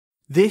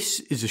This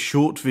is a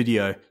short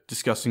video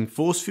discussing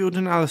force field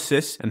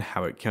analysis and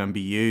how it can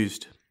be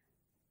used.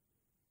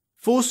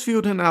 Force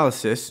field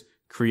analysis,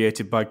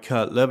 created by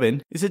Kurt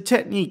Lewin, is a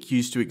technique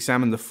used to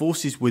examine the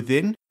forces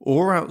within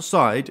or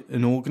outside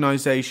an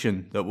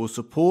organization that will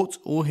support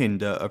or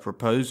hinder a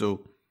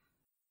proposal.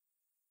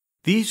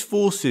 These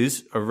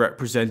forces are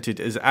represented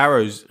as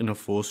arrows in a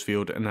force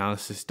field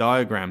analysis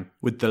diagram,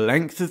 with the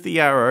length of the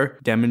arrow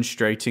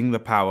demonstrating the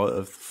power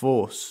of the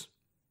force.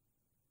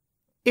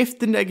 If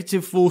the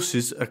negative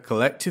forces are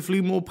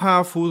collectively more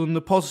powerful than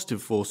the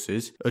positive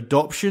forces,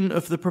 adoption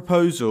of the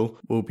proposal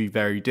will be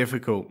very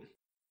difficult.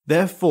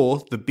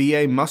 Therefore, the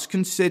BA must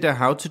consider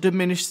how to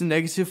diminish the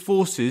negative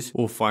forces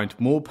or find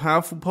more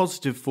powerful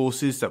positive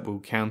forces that will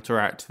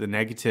counteract the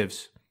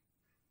negatives.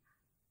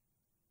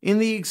 In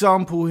the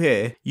example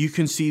here, you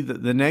can see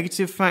that the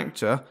negative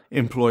factor,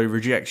 employee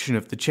rejection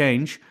of the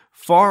change,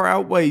 far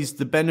outweighs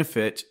the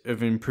benefit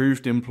of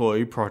improved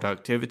employee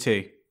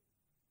productivity.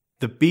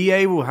 The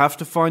BA will have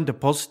to find a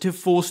positive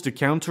force to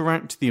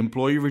counteract the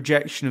employee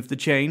rejection of the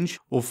change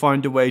or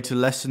find a way to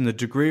lessen the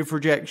degree of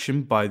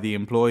rejection by the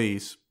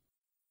employees.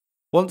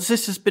 Once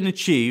this has been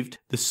achieved,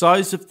 the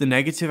size of the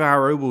negative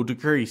arrow will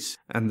decrease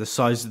and the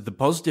size of the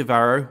positive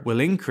arrow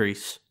will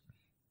increase.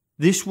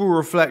 This will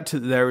reflect that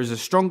there is a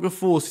stronger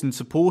force in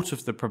support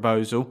of the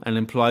proposal and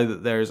imply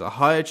that there is a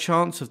higher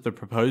chance of the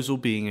proposal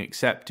being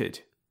accepted.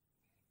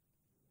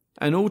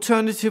 An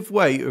alternative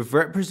way of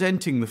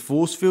representing the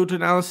force field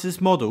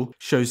analysis model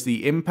shows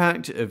the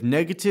impact of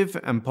negative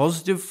and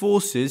positive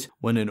forces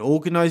when an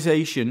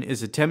organization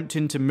is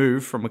attempting to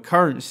move from a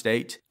current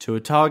state to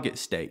a target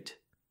state.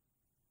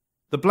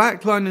 The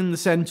black line in the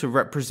center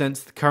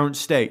represents the current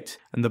state,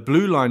 and the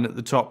blue line at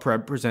the top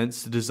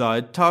represents the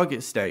desired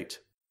target state.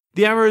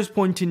 The arrows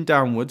pointing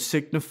downwards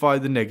signify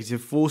the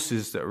negative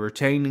forces that are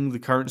retaining the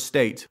current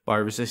state by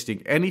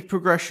resisting any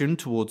progression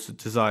towards the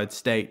desired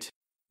state.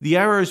 The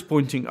arrows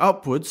pointing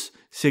upwards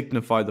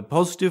signify the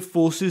positive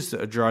forces that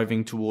are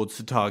driving towards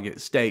the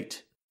target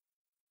state.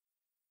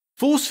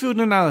 Force field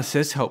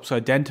analysis helps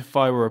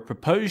identify where a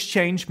proposed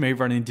change may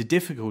run into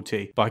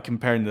difficulty by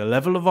comparing the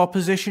level of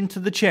opposition to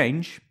the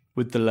change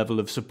with the level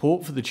of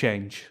support for the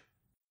change.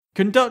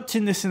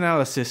 Conducting this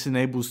analysis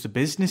enables the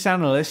business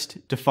analyst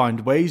to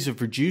find ways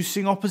of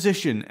reducing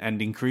opposition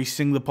and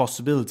increasing the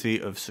possibility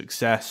of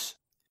success.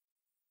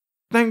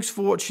 Thanks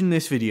for watching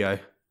this video.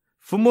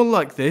 For more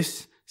like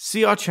this,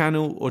 see our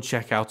channel or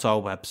check out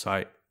our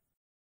website.